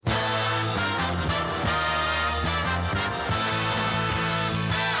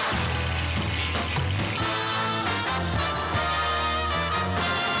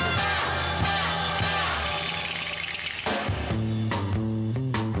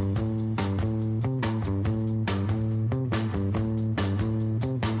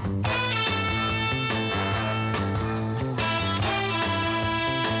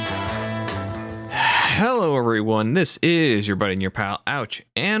Hello, everyone. This is your buddy and your pal, Ouch,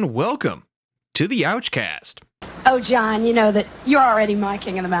 and welcome to the Ouchcast. Oh, John, you know that you're already my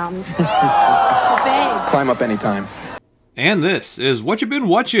king of the mountain. Oh, babe. Climb up anytime. And this is What You Been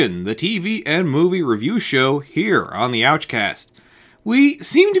Watchin', the TV and movie review show here on the Ouchcast. We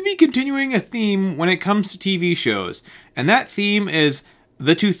seem to be continuing a theme when it comes to TV shows, and that theme is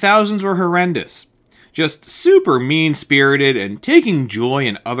the 2000s were horrendous. Just super mean-spirited and taking joy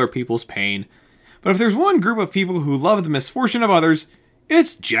in other people's pain. But if there's one group of people who love the misfortune of others,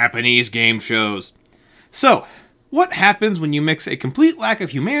 it's Japanese game shows. So, what happens when you mix a complete lack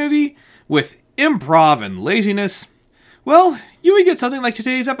of humanity with improv and laziness? Well, you would get something like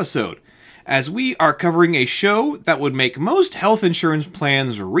today's episode, as we are covering a show that would make most health insurance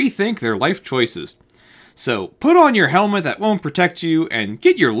plans rethink their life choices. So, put on your helmet that won't protect you and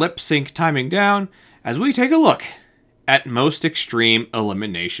get your lip sync timing down as we take a look at Most Extreme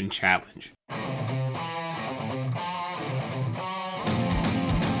Elimination Challenge.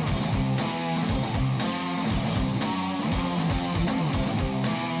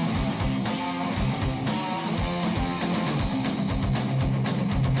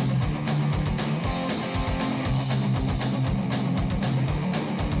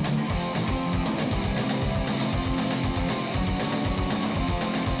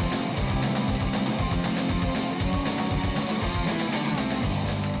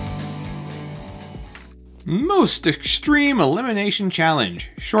 Most Extreme Elimination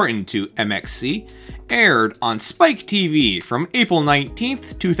Challenge, shortened to MXC, aired on Spike TV from April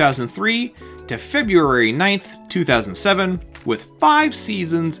 19th, 2003 to February 9th, 2007, with 5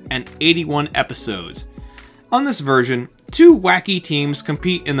 seasons and 81 episodes. On this version, 2 wacky teams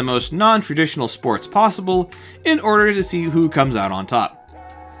compete in the most non-traditional sports possible in order to see who comes out on top.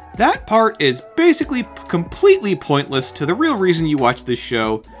 That part is basically completely pointless to the real reason you watch this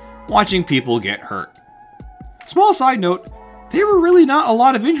show, watching people get hurt. Small side note, there were really not a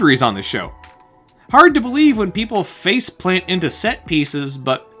lot of injuries on this show. Hard to believe when people face plant into set pieces,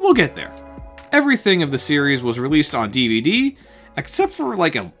 but we'll get there. Everything of the series was released on DVD, except for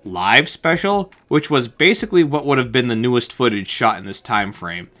like a live special, which was basically what would have been the newest footage shot in this time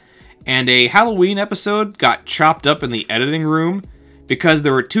frame. And a Halloween episode got chopped up in the editing room because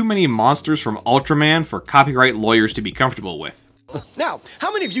there were too many monsters from Ultraman for copyright lawyers to be comfortable with. Now,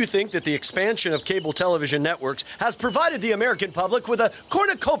 how many of you think that the expansion of cable television networks has provided the American public with a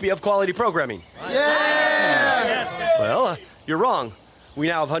cornucopia of quality programming? Yeah! Well, you're wrong. We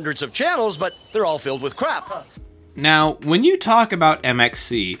now have hundreds of channels, but they're all filled with crap. Now, when you talk about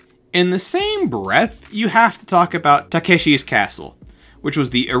MXC, in the same breath, you have to talk about Takeshi's Castle, which was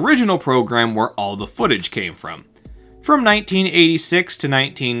the original program where all the footage came from. From 1986 to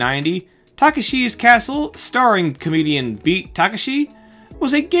 1990, Takeshi's Castle, starring comedian Beat Takeshi,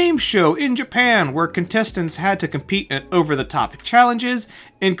 was a game show in Japan where contestants had to compete in over-the-top challenges,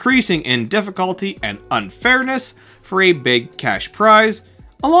 increasing in difficulty and unfairness for a big cash prize,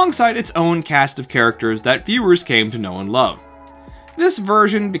 alongside its own cast of characters that viewers came to know and love. This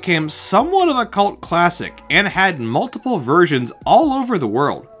version became somewhat of a cult classic and had multiple versions all over the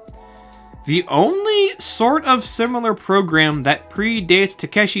world. The only sort of similar program that predates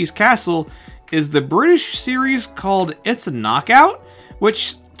Takeshi's Castle is the British series called It's a Knockout,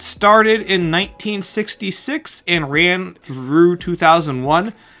 which started in 1966 and ran through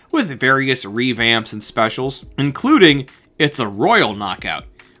 2001 with various revamps and specials, including It's a Royal Knockout,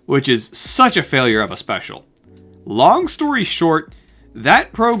 which is such a failure of a special. Long story short,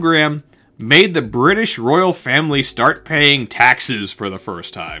 that program made the British royal family start paying taxes for the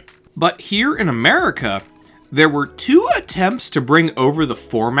first time. But here in America, there were 2 attempts to bring over the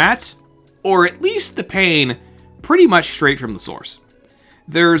format, or at least the pain, pretty much straight from the source.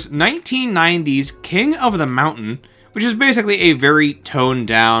 There's 1990's King of the Mountain, which is basically a very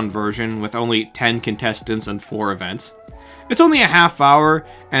toned-down version with only 10 contestants and 4 events. It's only a half hour,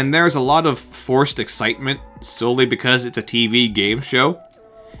 and there's a lot of forced excitement, solely because it's a TV game show.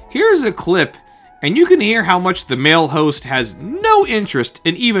 Here's a clip, and you can hear how much the male host has no interest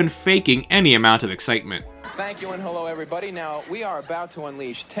in even faking any amount of excitement. Thank you and hello everybody. Now, we are about to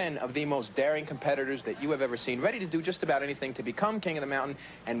unleash 10 of the most daring competitors that you have ever seen, ready to do just about anything to become King of the Mountain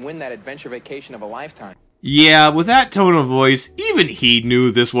and win that adventure vacation of a lifetime. Yeah, with that tone of voice, even he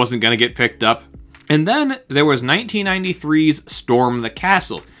knew this wasn't going to get picked up. And then there was 1993's Storm the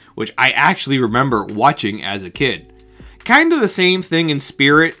Castle, which I actually remember watching as a kid. Kind of the same thing in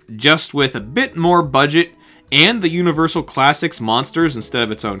spirit, just with a bit more budget and the Universal Classics monsters instead of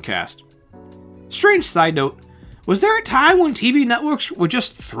its own cast. Strange side note, was there a time when TV networks would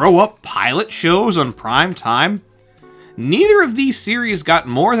just throw up pilot shows on prime time? Neither of these series got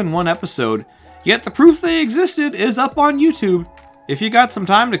more than 1 episode, Yet the proof they existed is up on YouTube, if you got some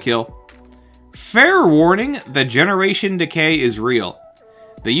time to kill. Fair warning, the generation decay is real.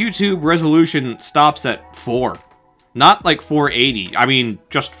 The YouTube resolution stops at 4. Not like 480, I mean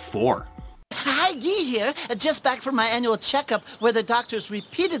just 4. Hi, Guy here, just back from my annual checkup where the doctors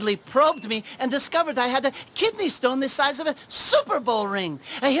repeatedly probed me and discovered I had a kidney stone the size of a Super Bowl ring.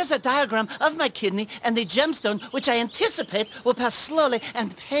 Here's a diagram of my kidney and the gemstone, which I anticipate will pass slowly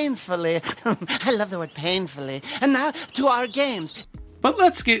and painfully. I love the word painfully. And now to our games. But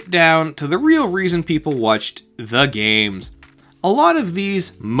let's get down to the real reason people watched the games. A lot of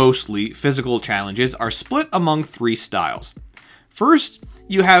these, mostly physical challenges, are split among 3 styles. First,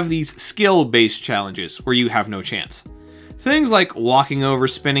 you have these skill-based challenges where you have no chance. Things like walking over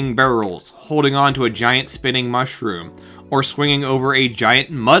spinning barrels, holding on to a giant spinning mushroom, or swinging over a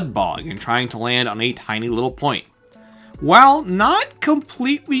giant mud bog and trying to land on a tiny little point. While not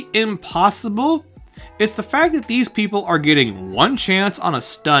completely impossible, it's the fact that these people are getting one chance on a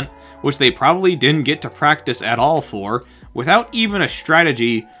stunt which they probably didn't get to practice at all for, without even a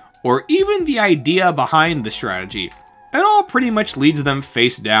strategy or even the idea behind the strategy. It all pretty much leads them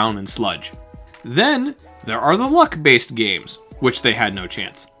face down in sludge. Then, there are the luck-based games, which they had no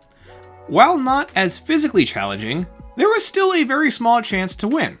chance. While not as physically challenging, there was still a very small chance to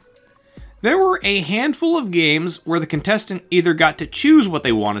win. There were a handful of games where the contestant either got to choose what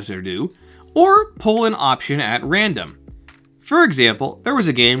they wanted to do, or pull an option at random. For example, there was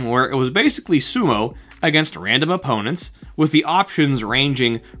a game where it was basically sumo against random opponents, with the options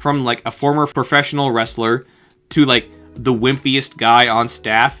ranging from like a former professional wrestler to like the wimpiest guy on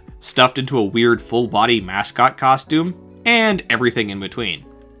staff stuffed into a weird full-body mascot costume, and everything in between.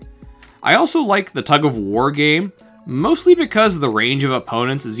 I also like the tug of war game, mostly because the range of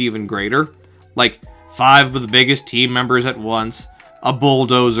opponents is even greater, like 5 of the biggest team members at once, a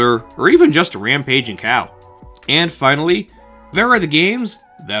bulldozer, or even just a rampaging cow. And finally, there are the games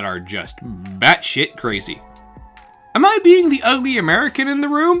that are just batshit crazy. Am I being the ugly American in the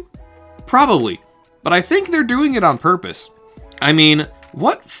room? Probably. But I think they're doing it on purpose. I mean,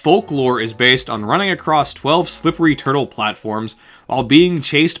 what folklore is based on running across 12 slippery turtle platforms while being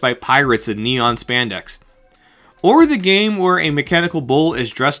chased by pirates in neon spandex? Or the game where a mechanical bull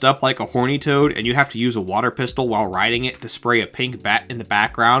is dressed up like a horny toad and you have to use a water pistol while riding it to spray a pink bat in the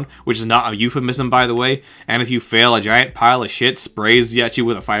background, which is not a euphemism by the way, and if you fail, a giant pile of shit sprays at you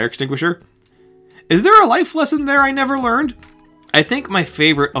with a fire extinguisher? Is there a life lesson there I never learned? I think my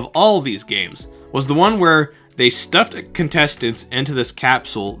favorite of all these games was the one where they stuffed contestants into this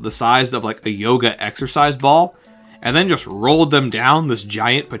capsule the size of like a yoga exercise ball, and then just rolled them down this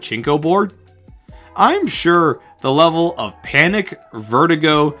giant pachinko board. I'm sure the level of panic,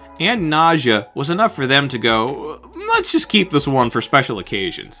 vertigo, and nausea was enough for them to go, let's just keep this one for special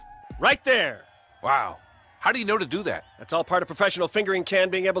occasions. Right there. Wow. How do you know to do that? That's all part of professional fingering, Can,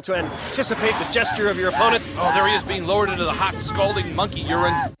 being able to anticipate the gesture of your opponent. Oh, there he is being lowered into the hot, scalding monkey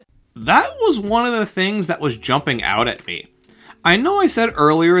urine. That was one of the things that was jumping out at me. I know I said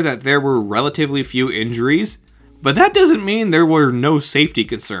earlier that there were relatively few injuries, but that doesn't mean there were no safety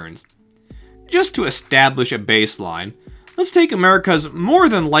concerns. Just to establish a baseline, let's take America's more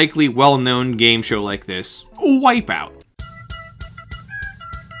than likely well-known game show like this, Wipeout.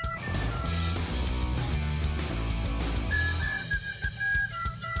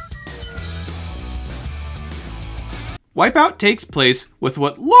 Wipeout takes place with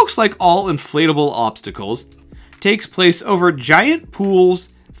what looks like all inflatable obstacles, takes place over giant pools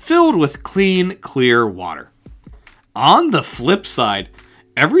filled with clean, clear water. On the flip side,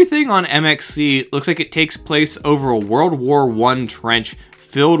 everything on MXC looks like it takes place over a World War I trench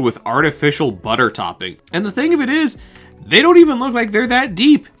filled with artificial butter topping. And the thing of it is, they don't even look like they're that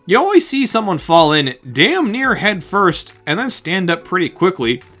deep. You always see someone fall in damn near head first and then stand up pretty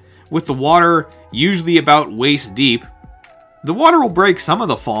quickly, with the water usually about waist deep. The water will break some of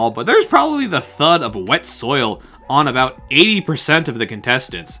the fall, but there's probably the thud of wet soil on about 80% of the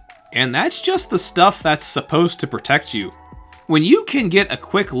contestants. And that's just the stuff that's supposed to protect you. When you can get a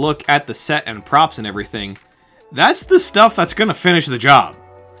quick look at the set and props and everything, that's the stuff that's gonna finish the job.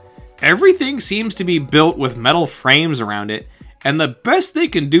 Everything seems to be built with metal frames around it, and the best they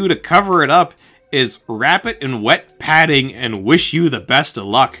can do to cover it up is wrap it in wet padding and wish you the best of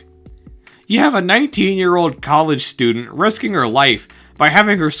luck. You have a 19-year-old college student risking her life by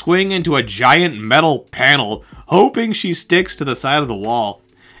having her swing into a giant metal panel, hoping she sticks to the side of the wall.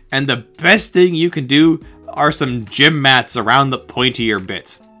 And the best thing you can do are some gym mats around the pointier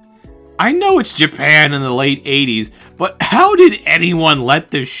bits. I know it's Japan in the late 80s, but how did anyone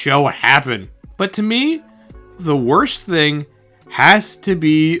let this show happen? But to me, the worst thing has to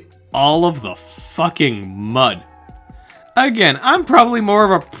be all of the fucking mud. Again, I'm probably more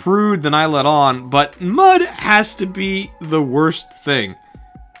of a prude than I let on, but mud has to be the worst thing.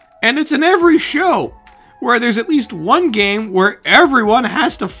 And it's in every show, where there's at least one game where everyone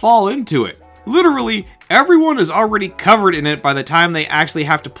has to fall into it. Literally, everyone is already covered in it by the time they actually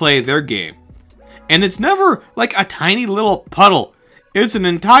have to play their game. And it's never like a tiny little puddle. It's an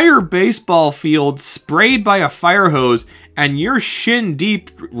entire baseball field sprayed by a fire hose, and you're shin deep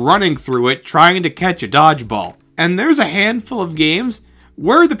running through it trying to catch a dodgeball. And there's a handful of games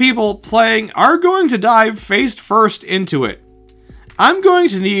where the people playing are going to dive face first into it. I'm going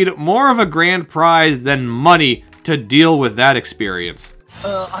to need more of a grand prize than money to deal with that experience.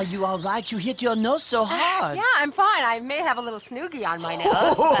 Are you all right? You hit your nose so hard. Yeah, I'm fine. I may have a little snoogie on my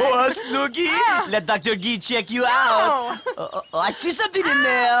nose. Oh, a snoogie? Oh. Let Dr. Gee check you out. I see something in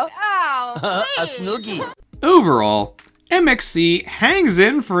there. Oh, A snoogie. Overall, MXC hangs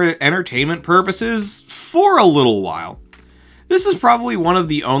in for entertainment purposes for a little while. This is probably one of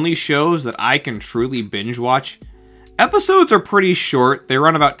the only shows that I can truly binge watch. Episodes are pretty short, they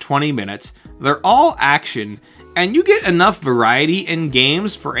run about 20 minutes, they're all action, and you get enough variety in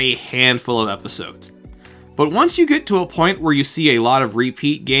games for a handful of episodes. But once you get to a point where you see a lot of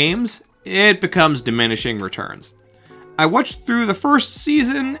repeat games, it becomes diminishing returns. I watched through the first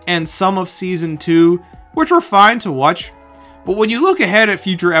season and some of season 2, which were fine to watch, but when you look ahead at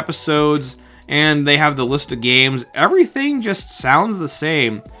future episodes and they have the list of games, everything just sounds the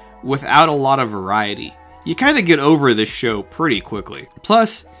same without a lot of variety. You kind of get over this show pretty quickly.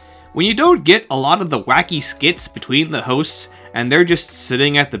 Plus, when you don't get a lot of the wacky skits between the hosts and they're just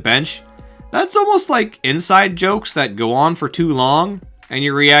sitting at the bench, that's almost like inside jokes that go on for too long, and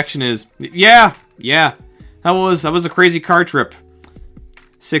your reaction is, yeah, that was a crazy car trip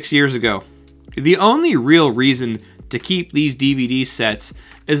 6 years ago. The only real reason to keep these DVD sets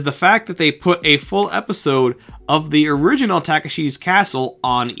is the fact that they put a full episode of the original Takeshi's Castle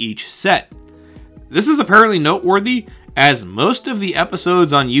on each set. This is apparently noteworthy, as most of the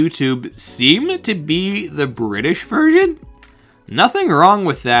episodes on YouTube seem to be the British version. Nothing wrong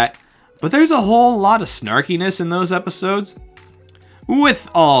with that, but there's a whole lot of snarkiness in those episodes.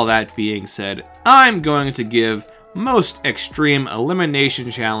 With all that being said, I'm going to give Most Extreme Elimination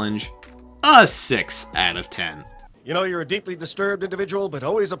Challenge a 6 out of 10. You know, you're a deeply disturbed individual, but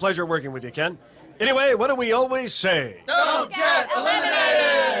always a pleasure working with you, Ken. Anyway, what do we always say? Don't get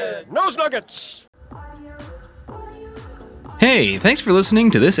eliminated! Nose nuggets! Hey, thanks for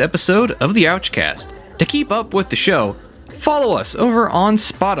listening to this episode of the Ouchcast. To keep up with the show, follow us over on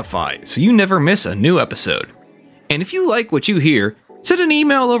Spotify so you never miss a new episode. And if you like what you hear, send an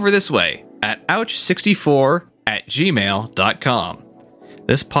email over this way at ouch64@gmail.com.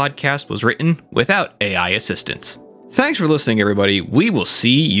 This podcast was written without AI assistance. Thanks for listening, everybody. We will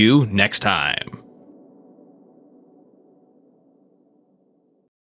see you next time.